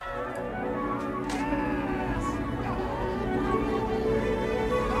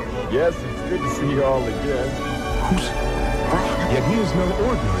Yes, it's good to see you all again. Who's Wright? Yet he is no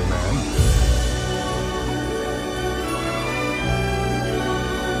ordinary man.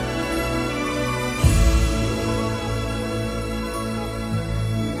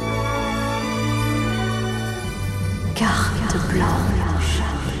 Carte Blanche.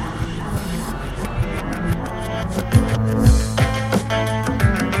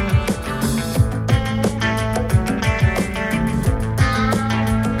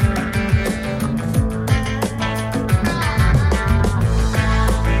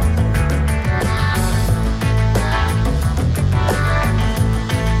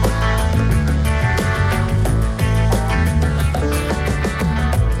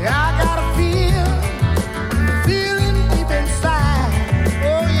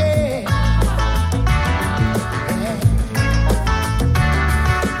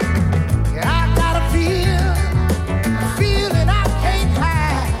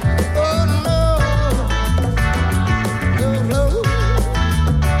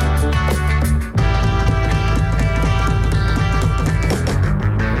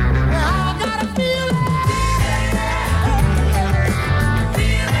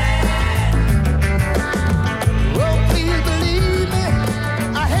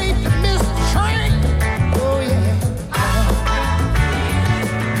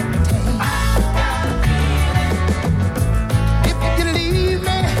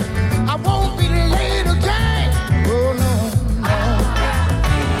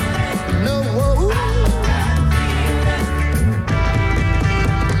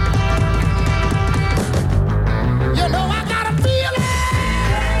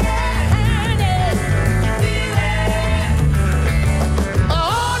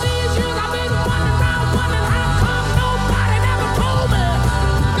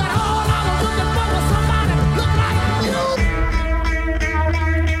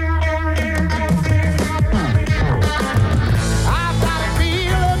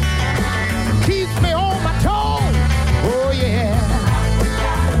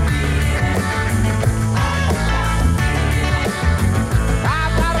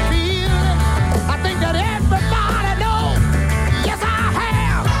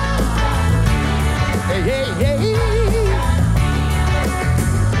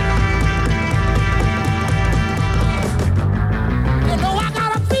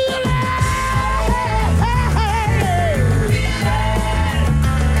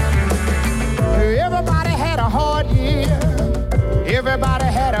 Everybody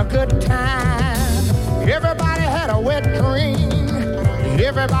had a good time. Everybody had a wet dream.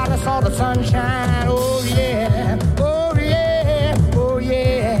 Everybody saw the sunshine. Oh yeah, oh yeah, oh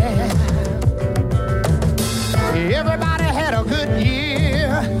yeah. Everybody had a good year.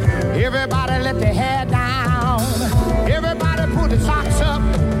 Everybody let their hair down. Everybody put their socks up.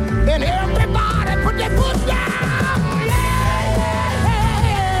 And everybody put their foot down.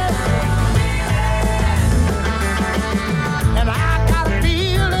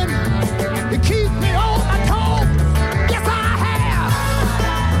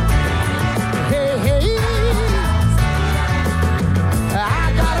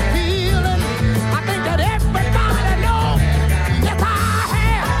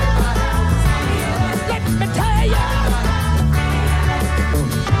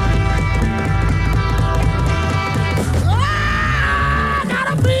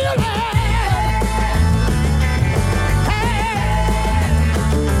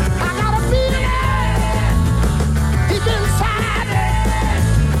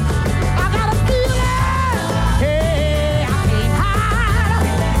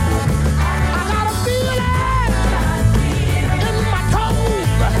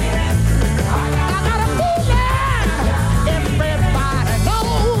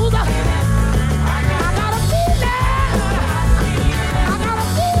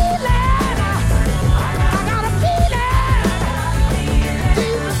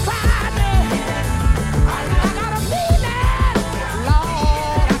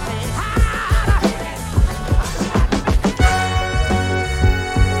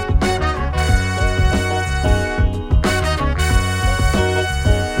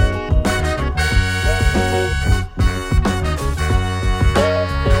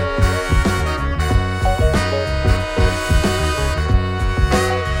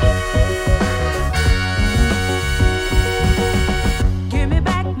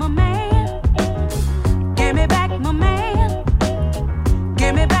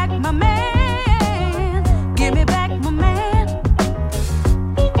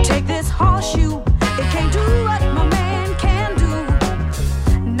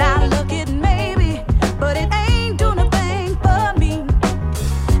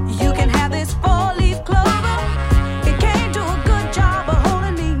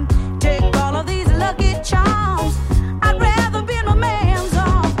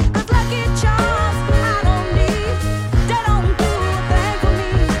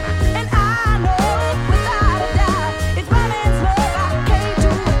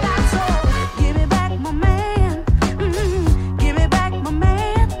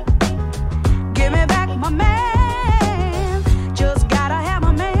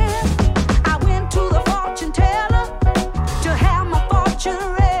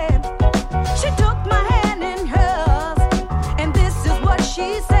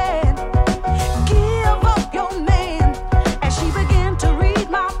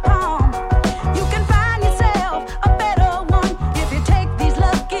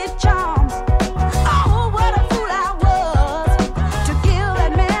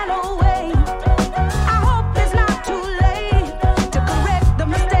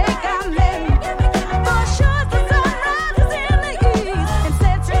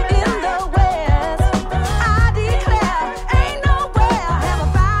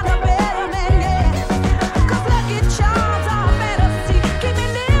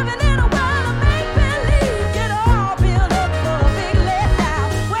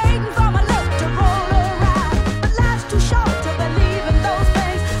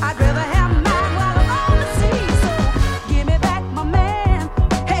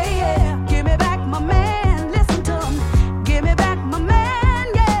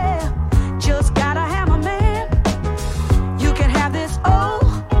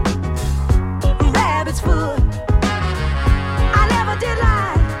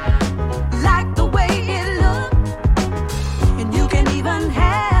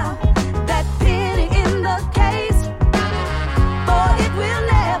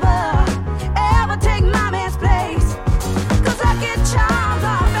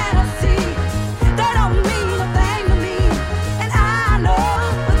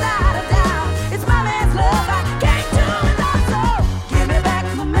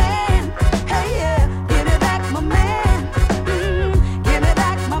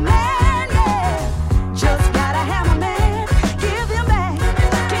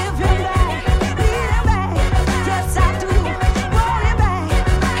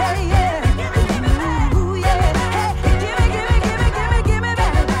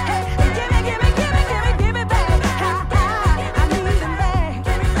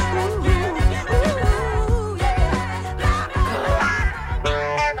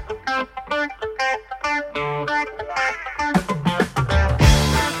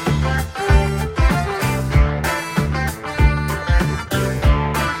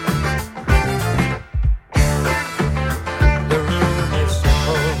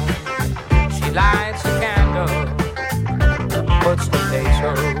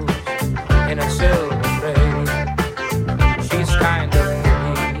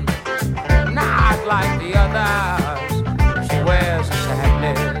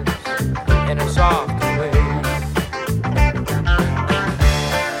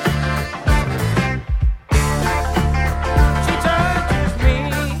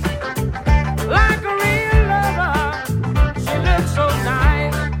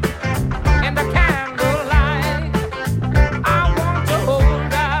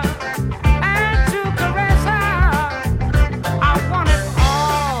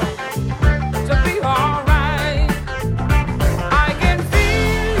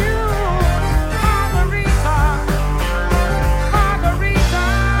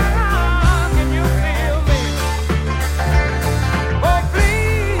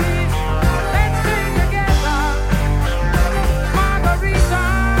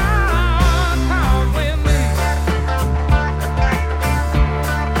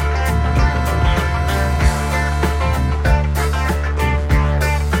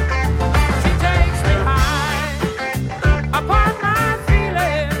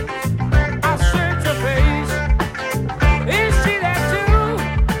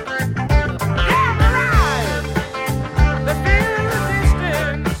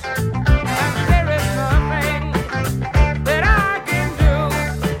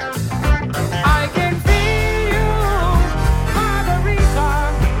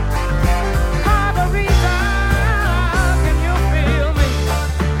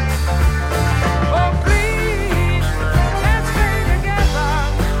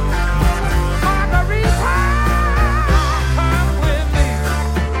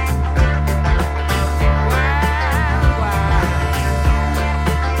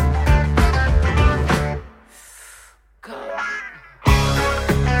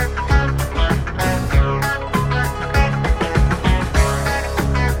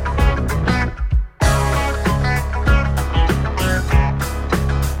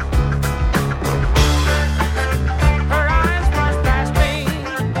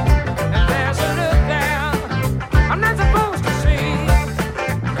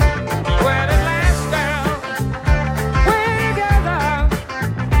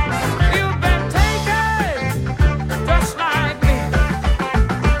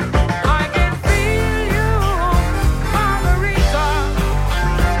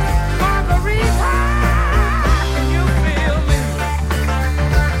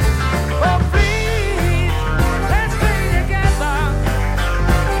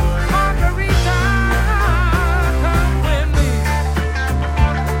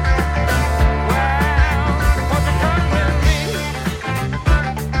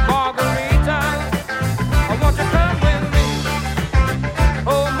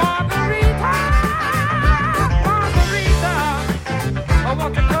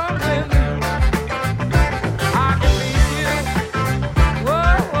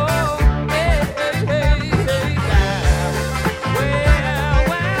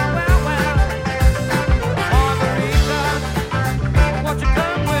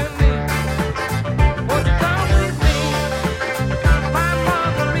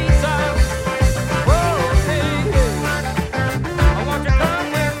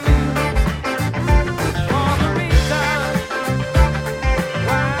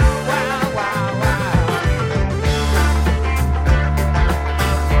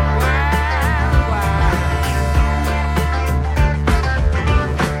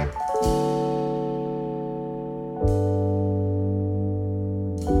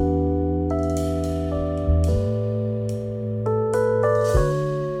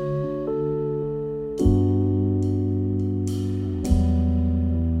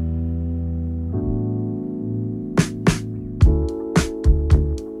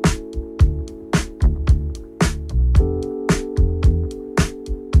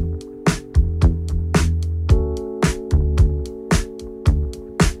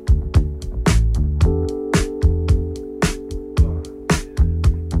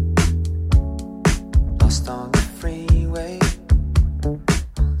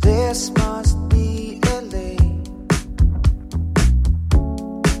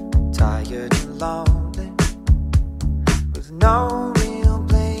 lonely with no real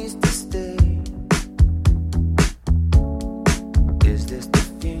place to stay. Is this the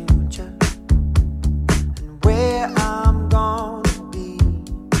future and where I'm gonna be?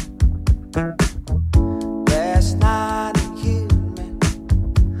 Last night it hit me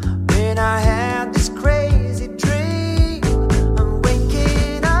when I had this crazy dream. I'm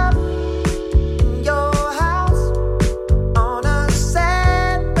waking up in your house on a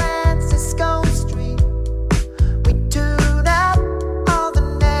San Francisco street. We tune out all the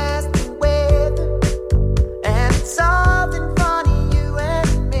nasty weather, and it's something funny, you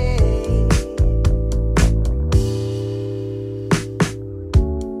and me.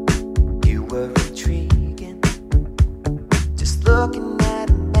 You were intriguing, just looking at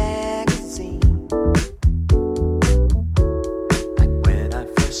a magazine. Like when I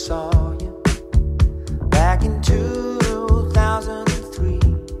first saw you back in 2003.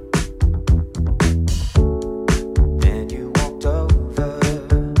 Then you walked over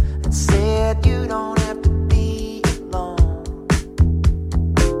and said you don't have to be alone.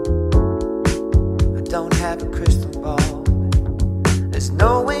 I don't have a crystal ball. There's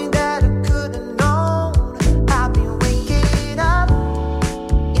no way that I could have known. I've been waking up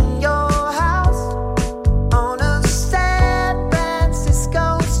in your house on a San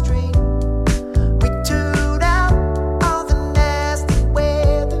Francisco street. We tuned out all the nasty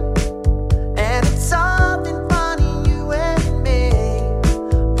weather, and it's something funny, you and me.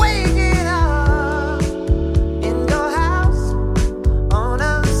 Waking up in your house on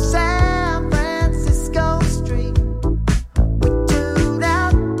a San Francisco street. We tuned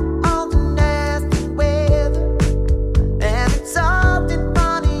out all the nasty weather, and it's something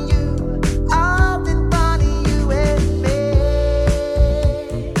funny, you and me.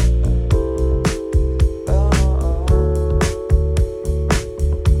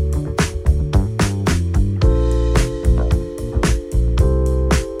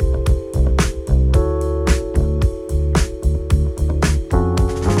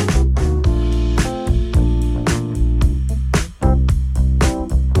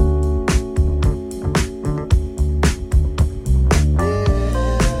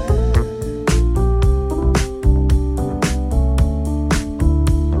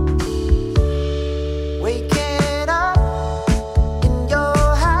 Waking up in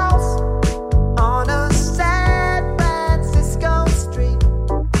your house on a San Francisco street.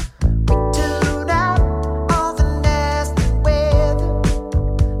 We tune out all the nasty weather,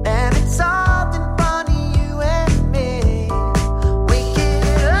 and it's something funny, you and me.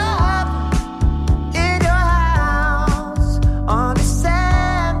 Waking up in your house on a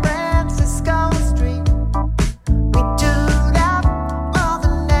San Francisco street. We tune out all the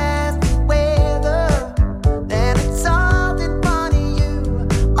nasty weather, and it's something funny, you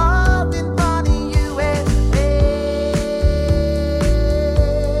and me.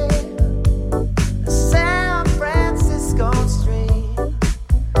 San Francisco street,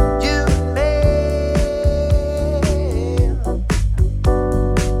 you and me.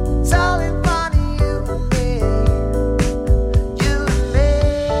 Something funny, you and me. You and me.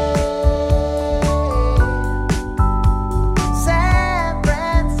 San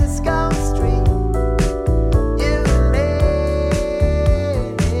Francisco street, you and me.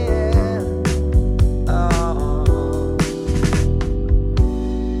 Oh.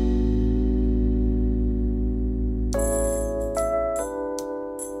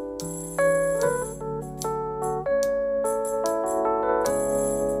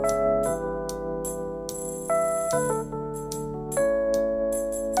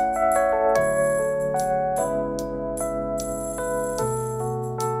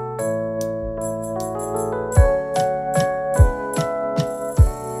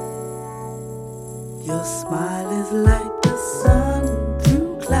 Your smile is like the sun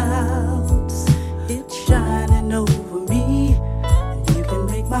through clouds. It's shining over me, and you can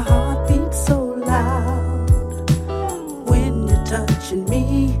make my heart beat so loud when you're touching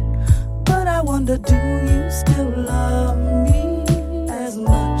me. But I wonder, do you still love me as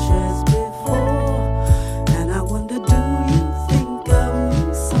much as before? And I wonder, do you think of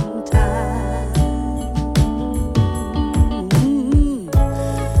me sometimes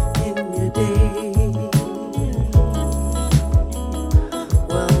in your day?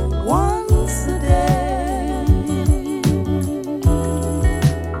 Well, once a day.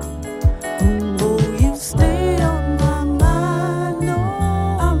 Oh, you stay on my mind. No,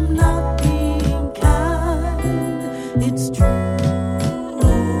 I'm not being kind. It's true.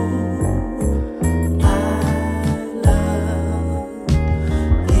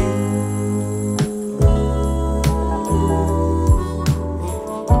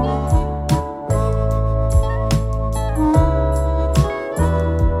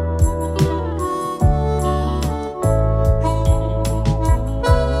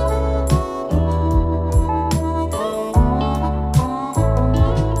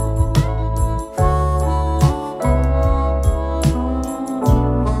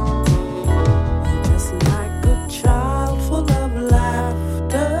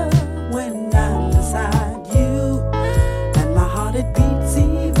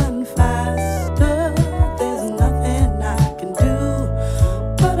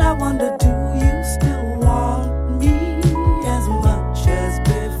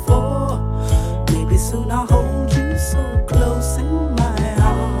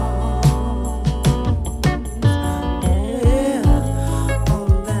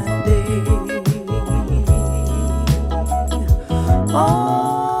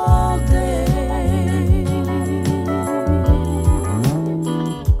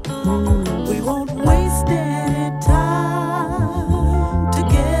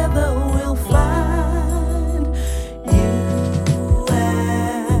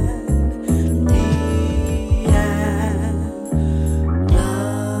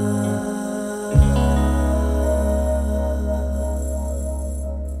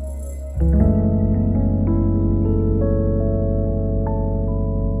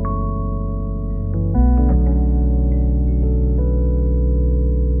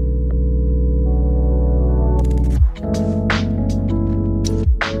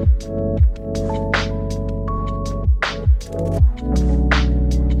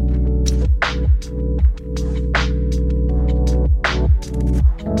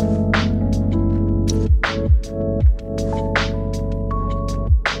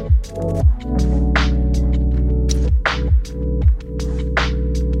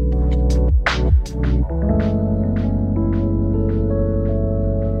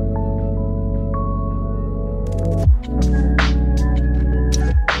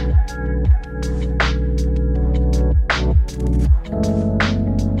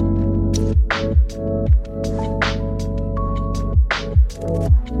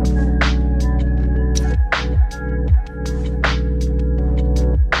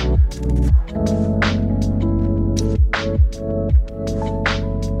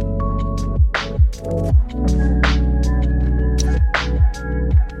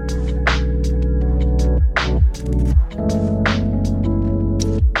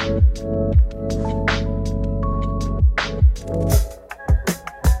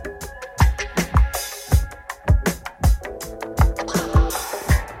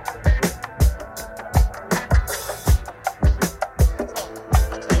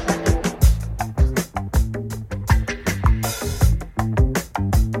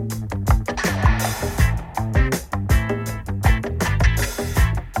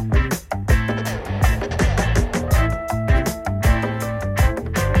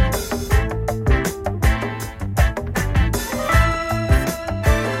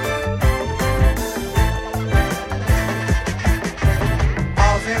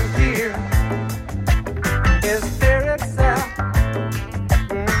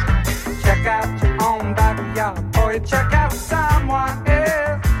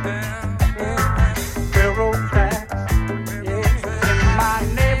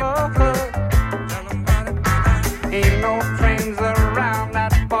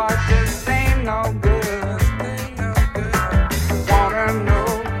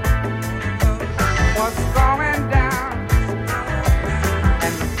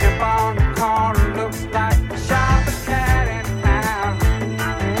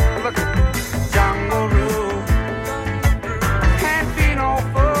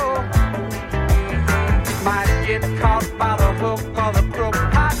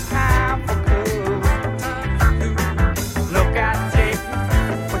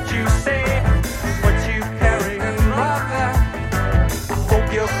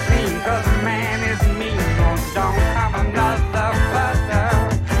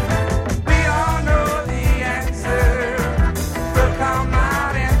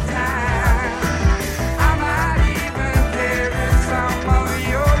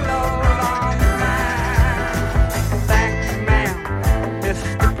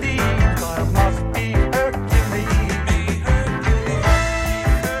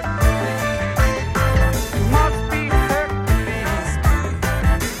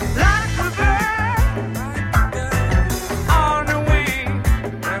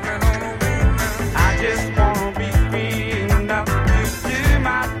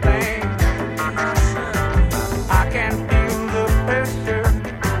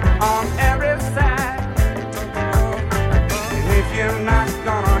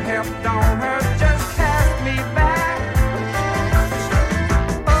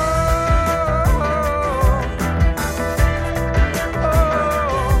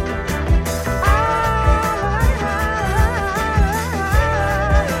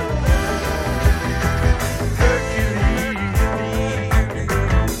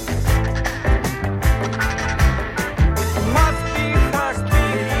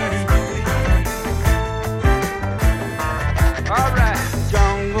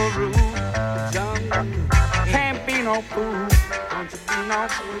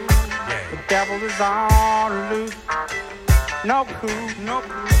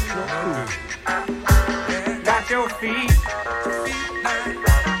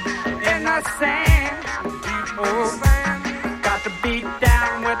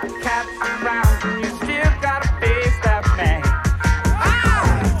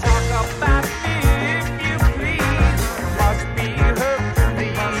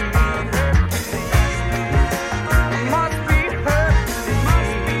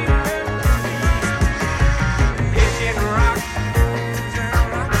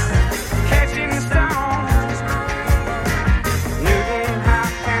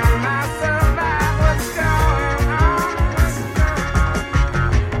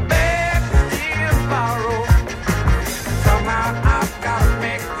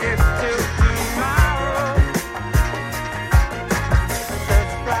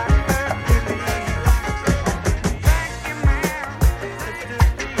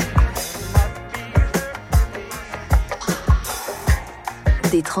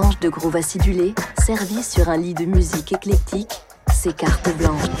 Des tranches de groove acidulé servies sur un lit de musique éclectique, c'est Carte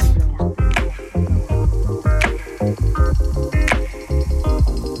Blanche.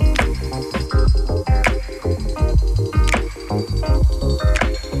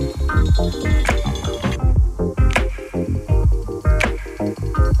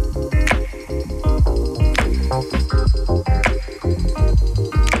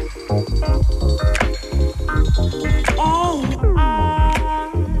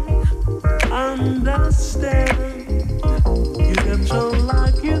 Understand you got your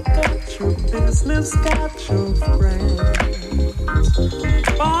life restless, got your friends.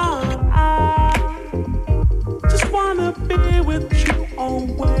 But I just wanna be with you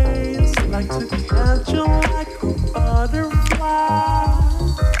always. Like to catch you like a butterfly.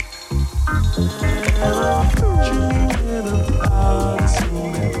 And I'll put you in a box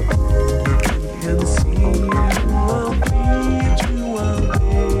so that you can see you. I'll feed you, I'll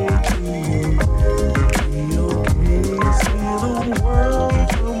make you. Be okay, see the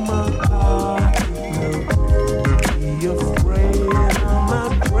world from my pocket now. Be afraid, I'm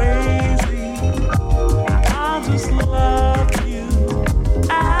not crazy. I just love you.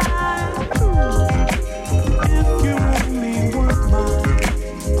 If you only were mine,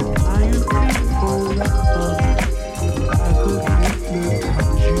 I would be forever. I could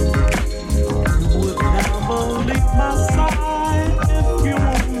hypnotize you. You would never leave my side. If you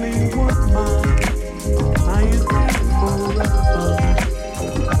only were mine, I would be forever.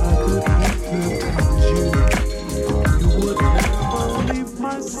 I could hypnotize you. You would never leave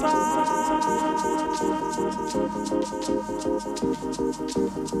my side.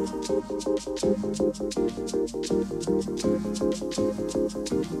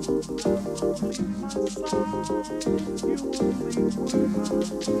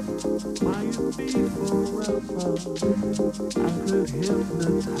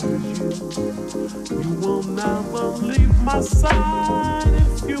 You will never leave my side.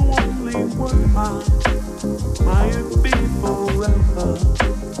 If you only were mine, I'd be forever.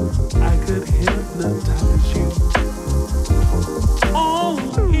 I could hypnotize you. Oh,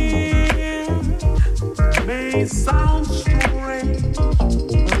 it may sound strange,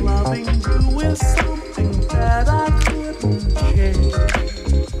 but loving you is something that I couldn't change.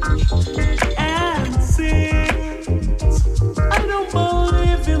 And since I don't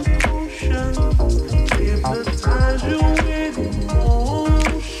believe in potions, hypnotize you with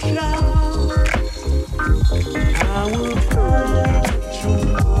emotions. I will hurt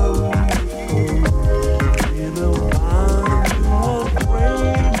you wonderful in a find you a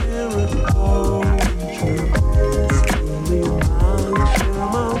great miracle. Slowly mine, share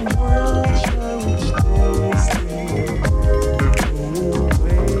my world, cherish this day. Go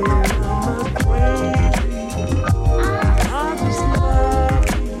away, I'm not crazy. I just love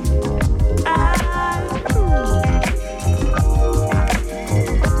you.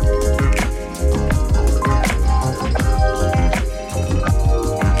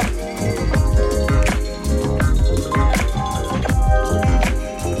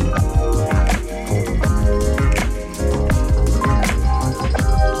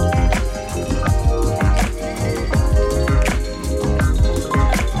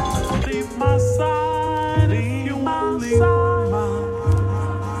 Leave my side if you only were mine.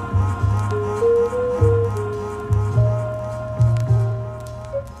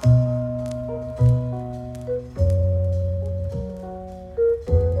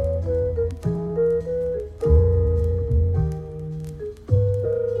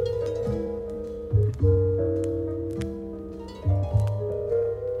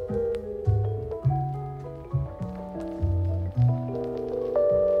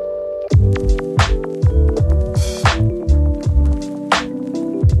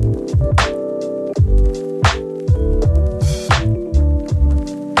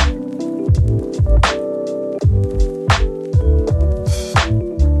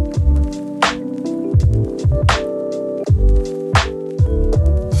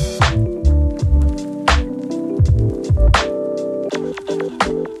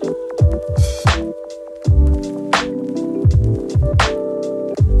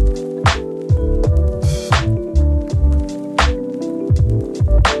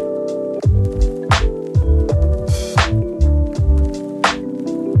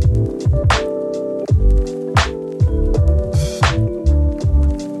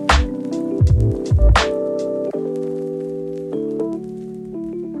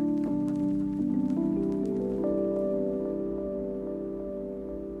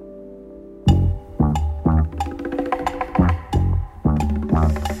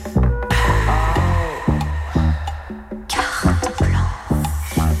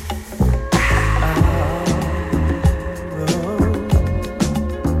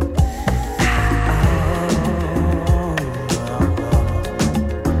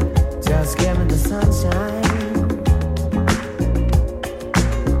 Just give me the sunshine.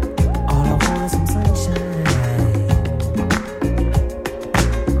 All I want is some sunshine.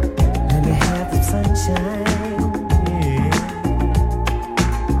 Let me have the sunshine. Yeah.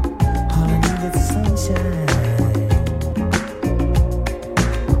 All I need is the sunshine.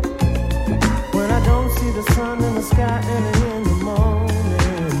 When I don't see the sun in the sky early in the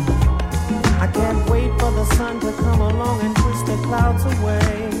morning, I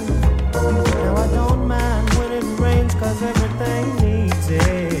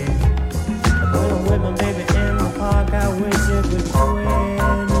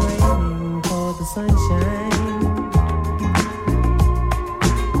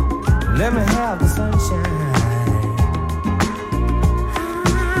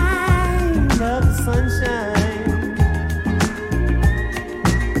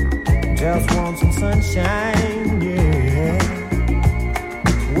Just want some sunshine, yeah.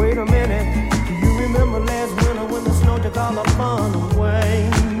 Wait a minute, do you remember last winter when the snow took all the fun away?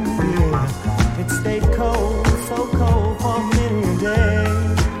 Yeah, it stayed cold, so cold for many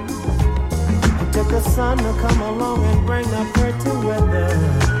days. It took the sun to come along and bring the pretty weather.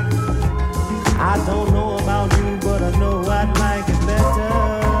 I don't know about you, but I know I'd like it better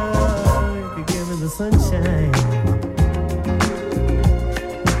if you give me the sunshine.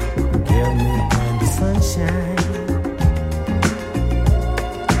 Give me the sunshine.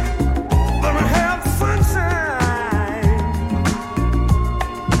 Let me have the sunshine.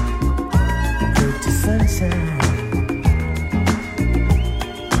 Pretty sunshine.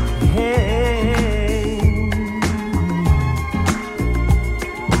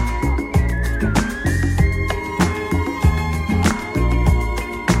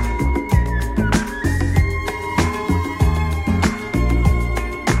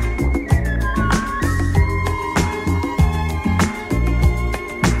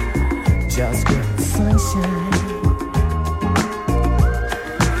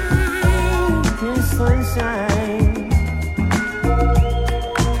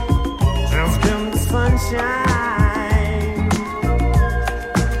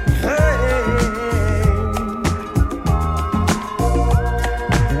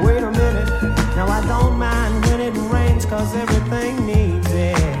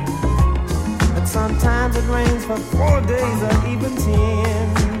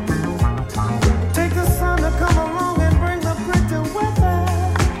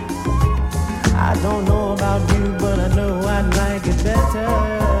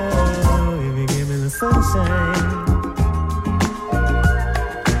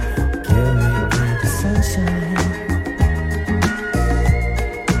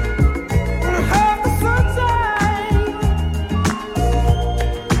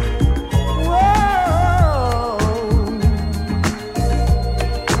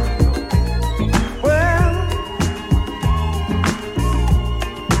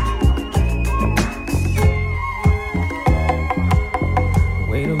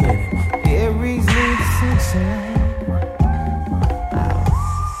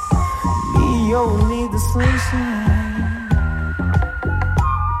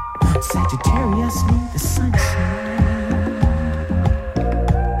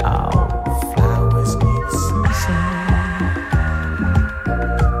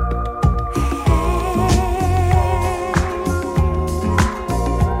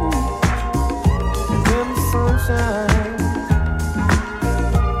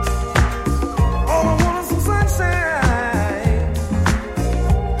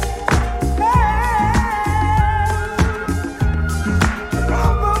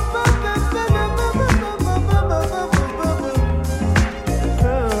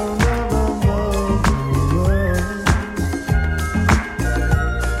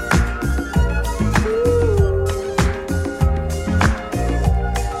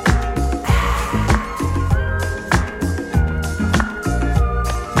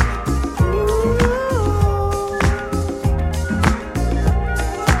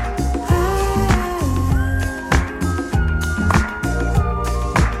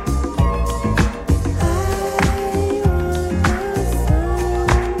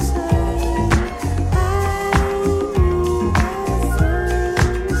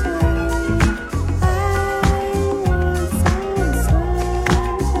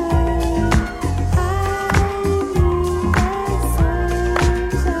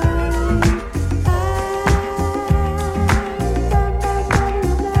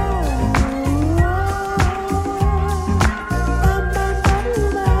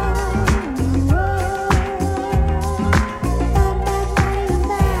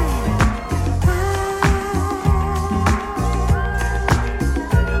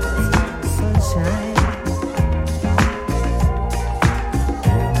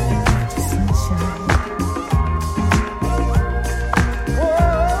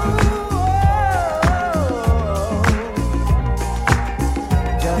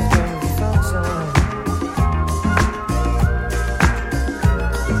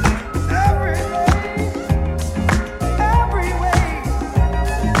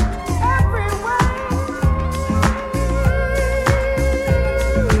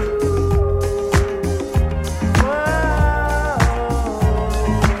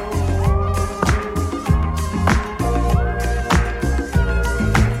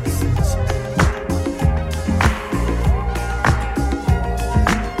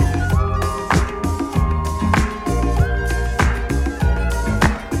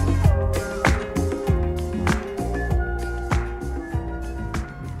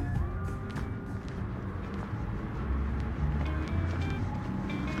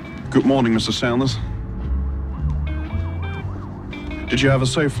 Good morning, Mr. Sanders. Did you have a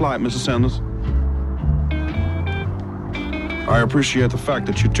safe flight, Mr. Sanders? I appreciate the fact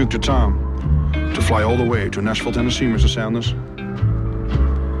that you took the time to fly all the way to Nashville, Tennessee, Mr. Sanders.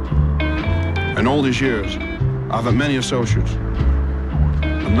 In all these years, I've had many associates,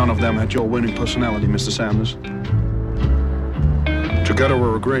 but none of them had your winning personality, Mr. Sanders. Together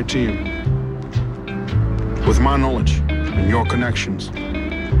we're a great team. With my knowledge and your connections,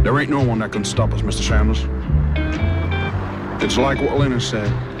 there ain't no one that can stop us, Mr. Sanders. It's like what Linus said.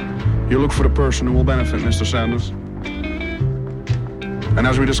 You look for the person who will benefit, Mr. Sanders. And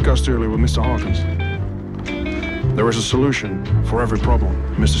as we discussed earlier with Mr. Hawkins, there is a solution for every problem,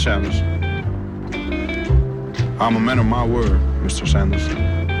 Mr. Sanders. I'm a man of my word, Mr. Sanders.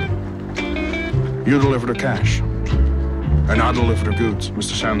 You deliver the cash, and I deliver the goods,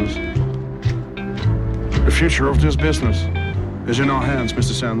 Mr. Sanders. The future of this business is in our hands,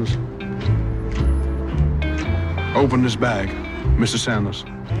 Mr. Sanders. Open this bag, Mr. Sanders,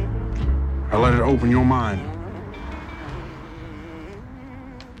 and let it open your mind.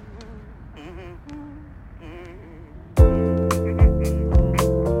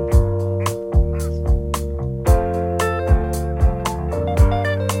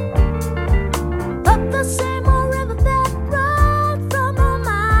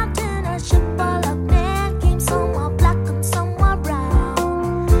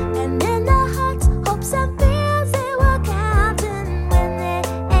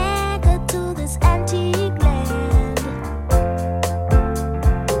 Antique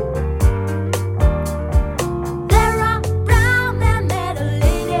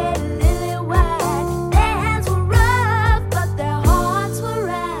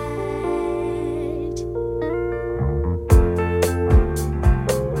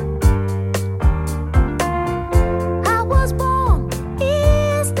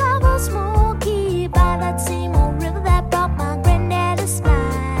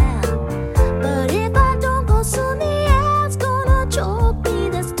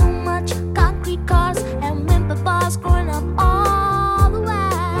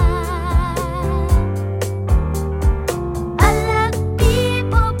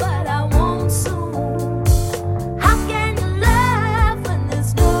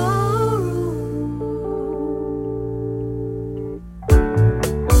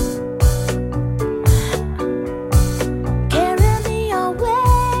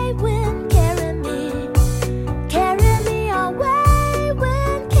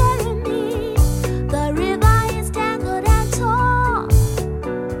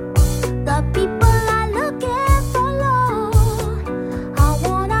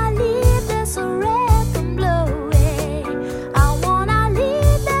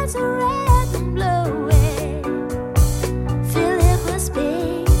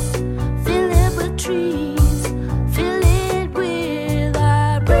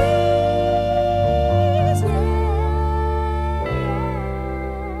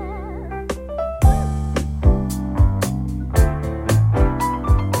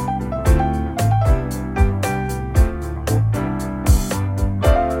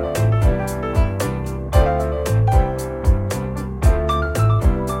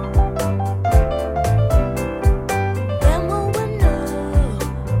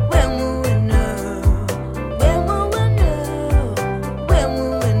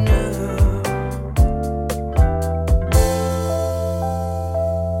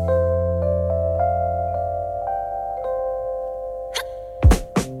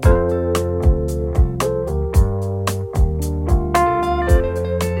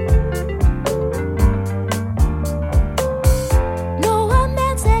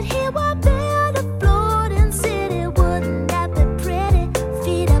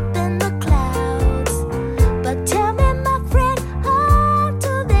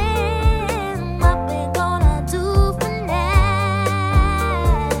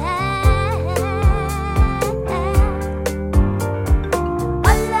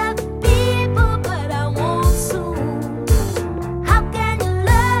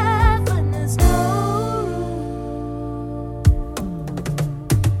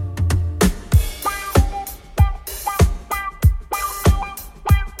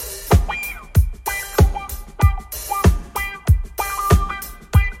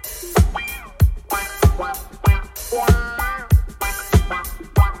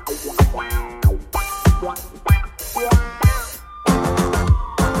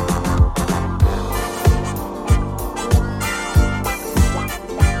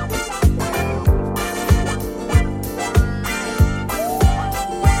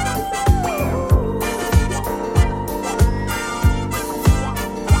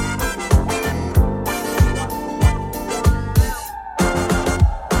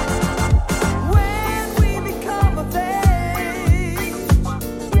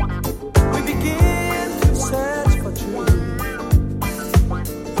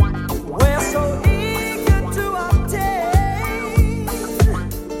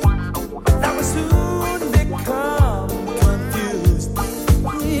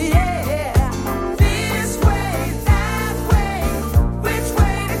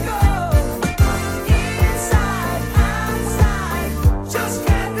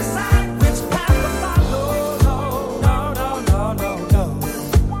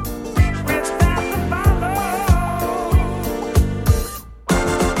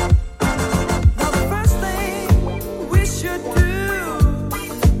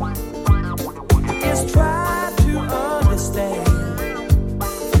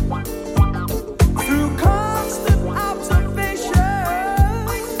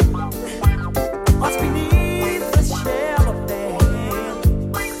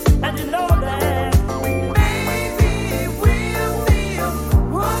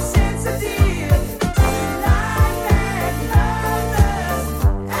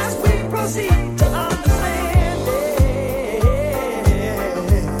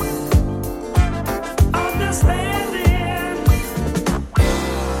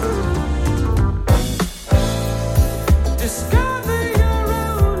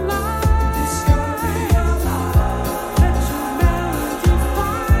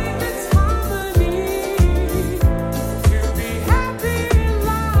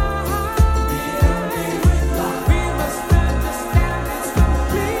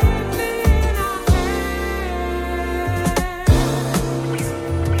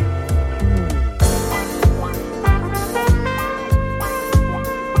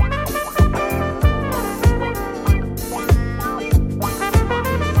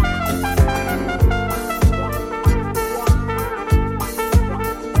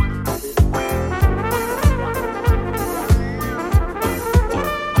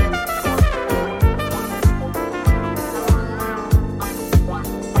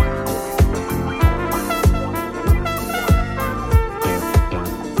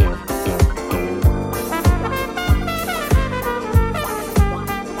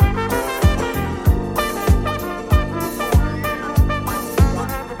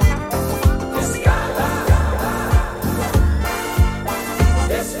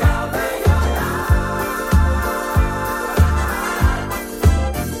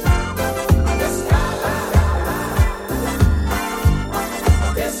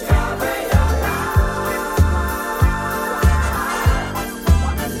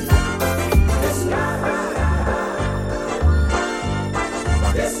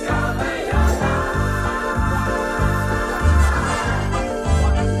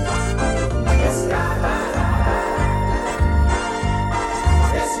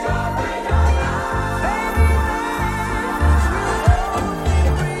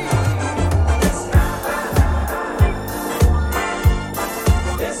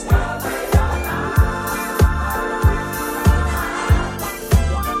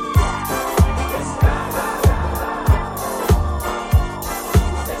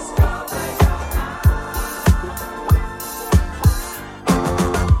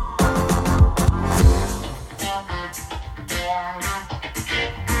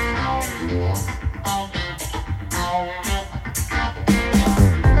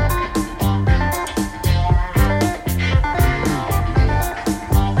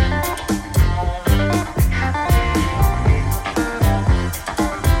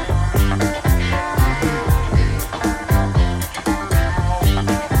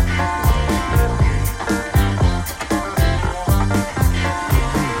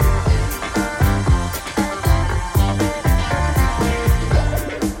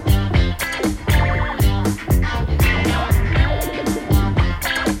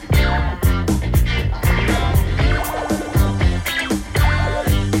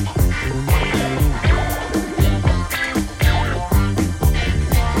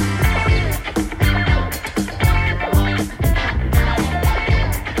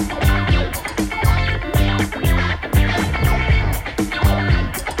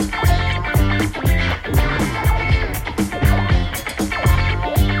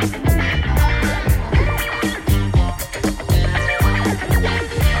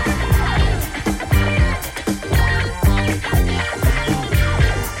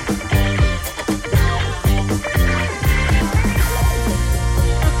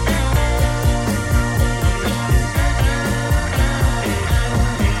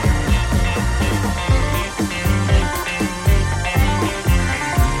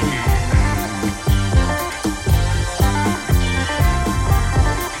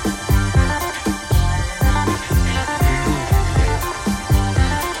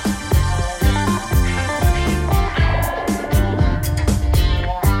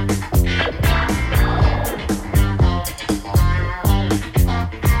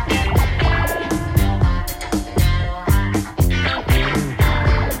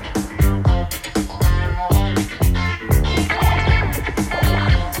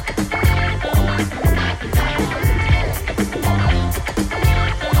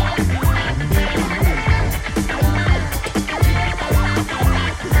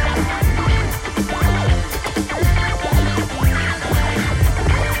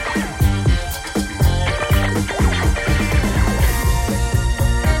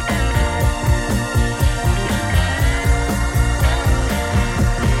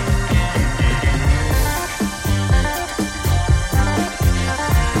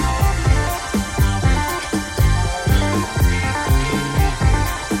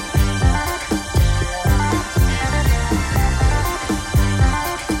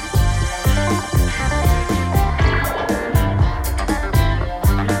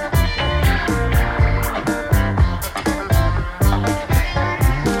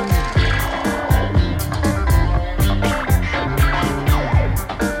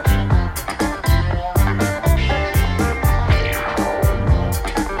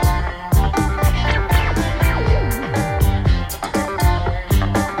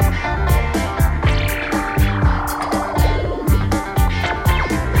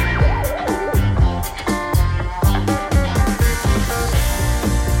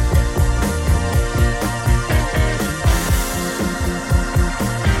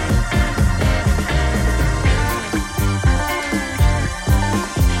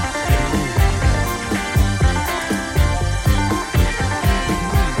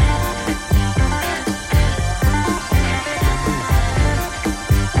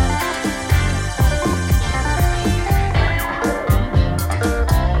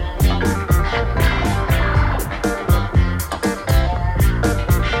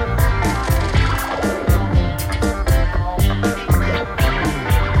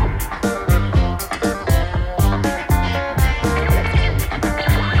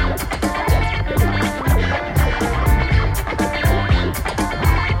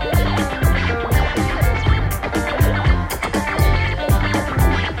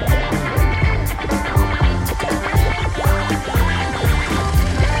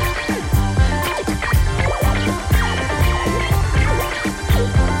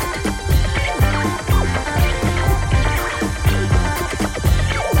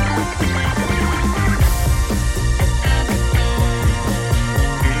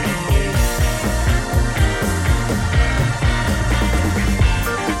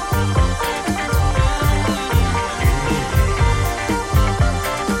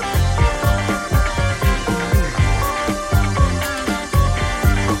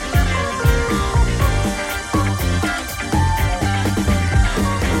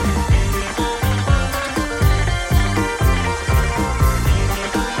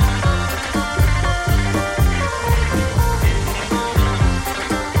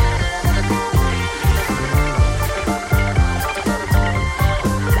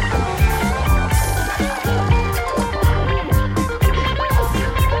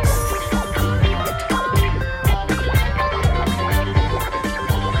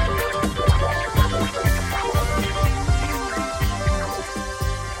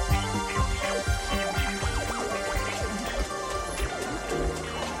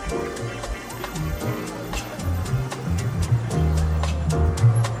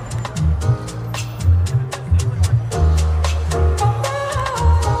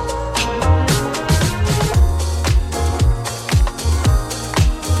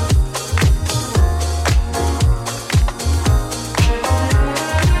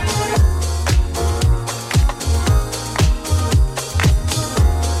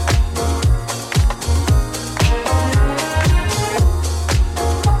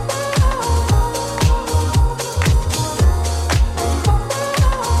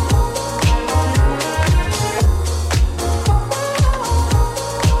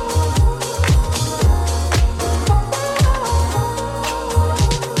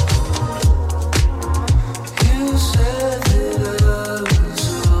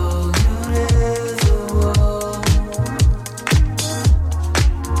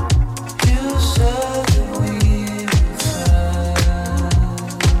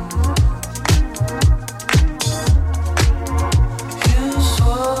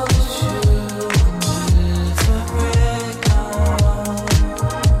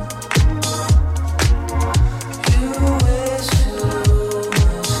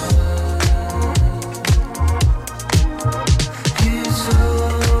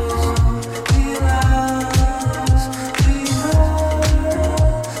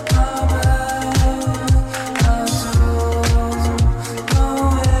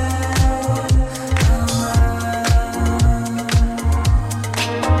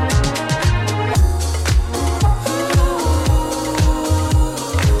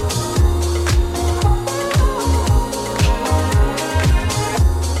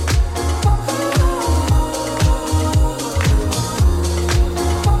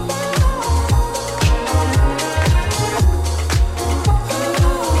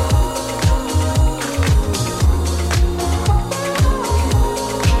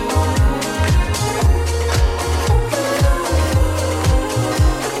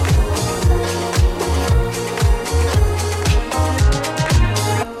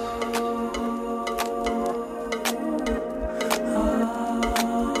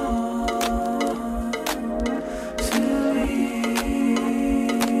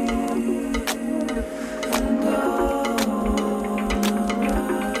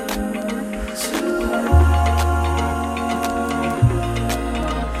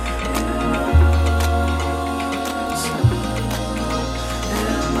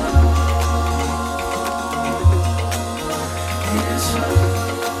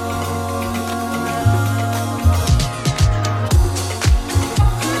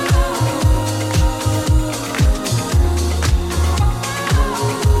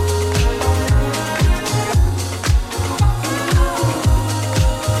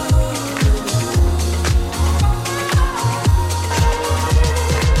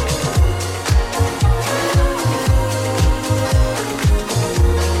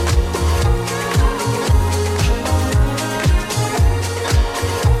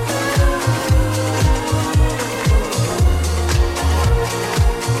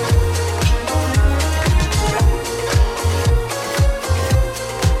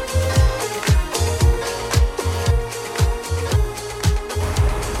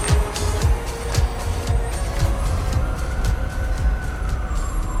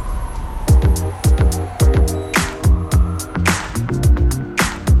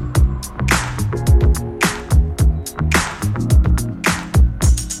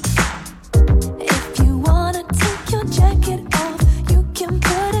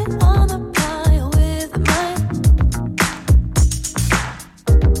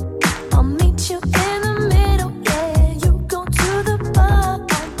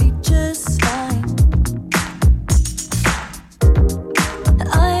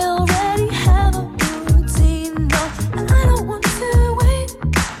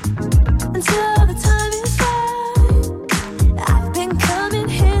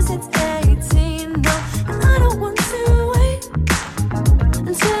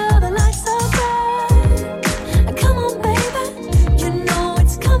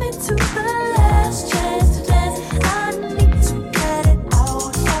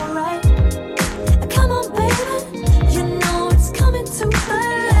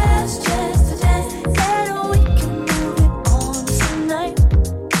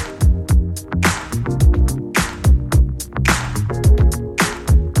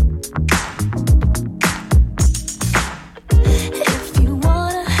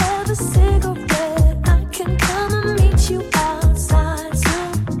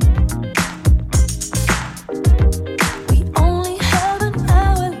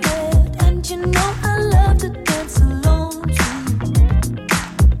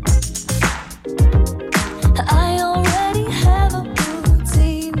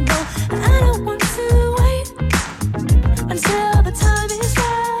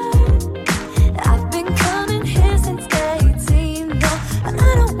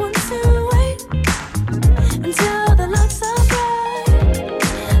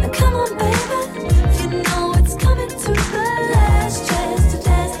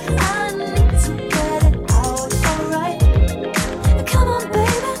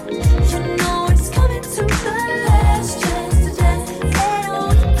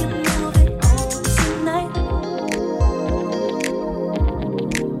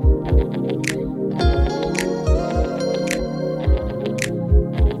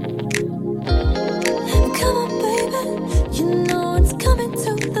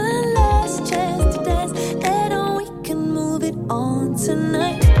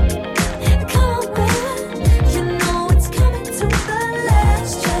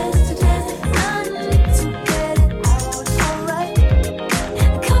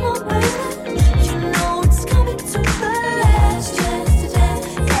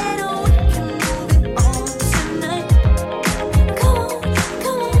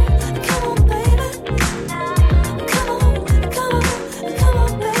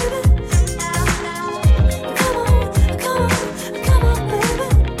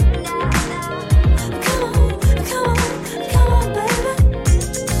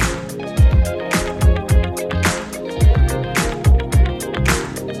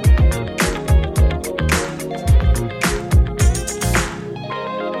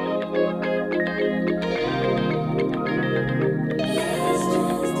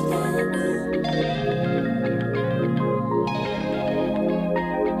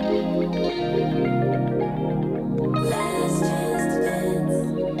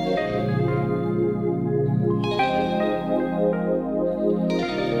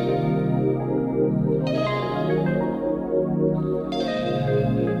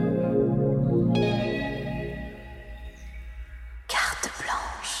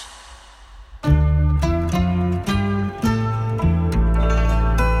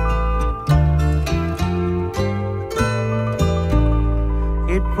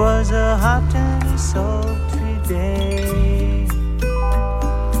It was a hot and sultry day,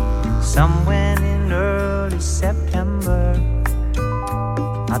 somewhere in early September.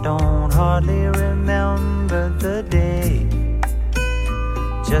 I don't hardly remember the day,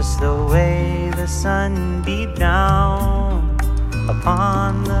 just the way the sun beat down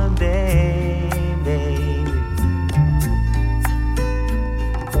upon the bay, baby.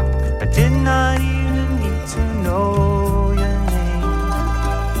 I did not even need to know your name.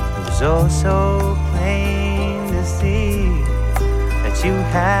 It was oh so plain to see that you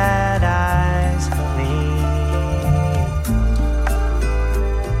had eyes for me.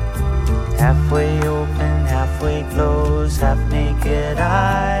 Halfway open, halfway closed, half naked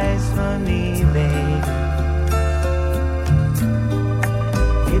eyes for me, baby.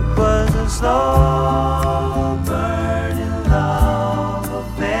 It was a slow burning love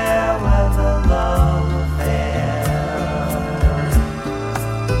affair, weather love affair.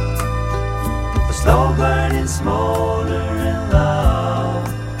 A slow burning, smoldering love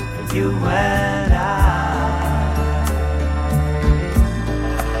for you and I.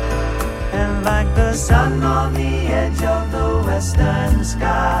 And like the sun on the edge of the western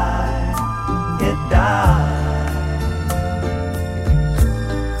sky, it died.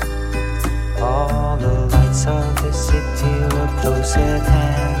 All the lights of the city were close at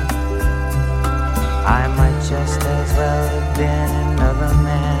hand. I might just as well have been another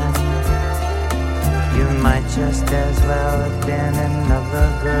man. You might just as well have been another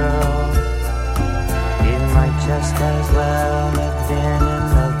girl. It might just as well have been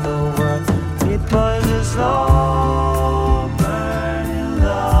another world. It was a slow burning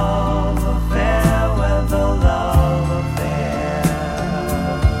love affair, weather love affair.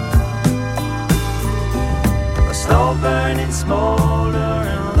 A slow burning,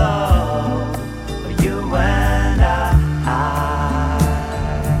 smoldering love for you and I.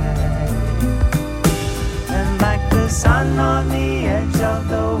 And like the sun on the edge of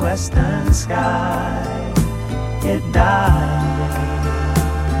the western sky, it died.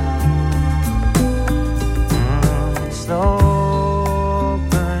 Slow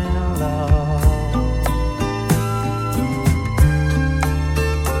burning love.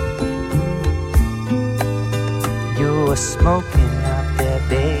 You were smoking out there,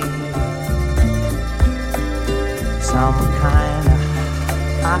 baby, some kind of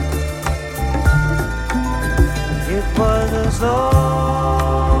hot. It was a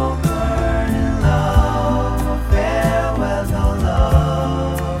slow burning love affair, weather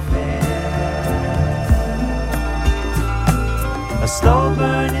love affair. A slow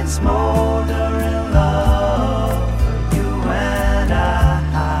burning, smoldering love for you and I.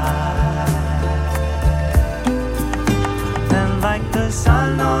 And like the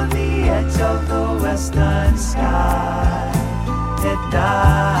sun on the edge of the western sky, it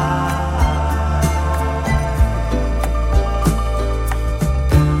died.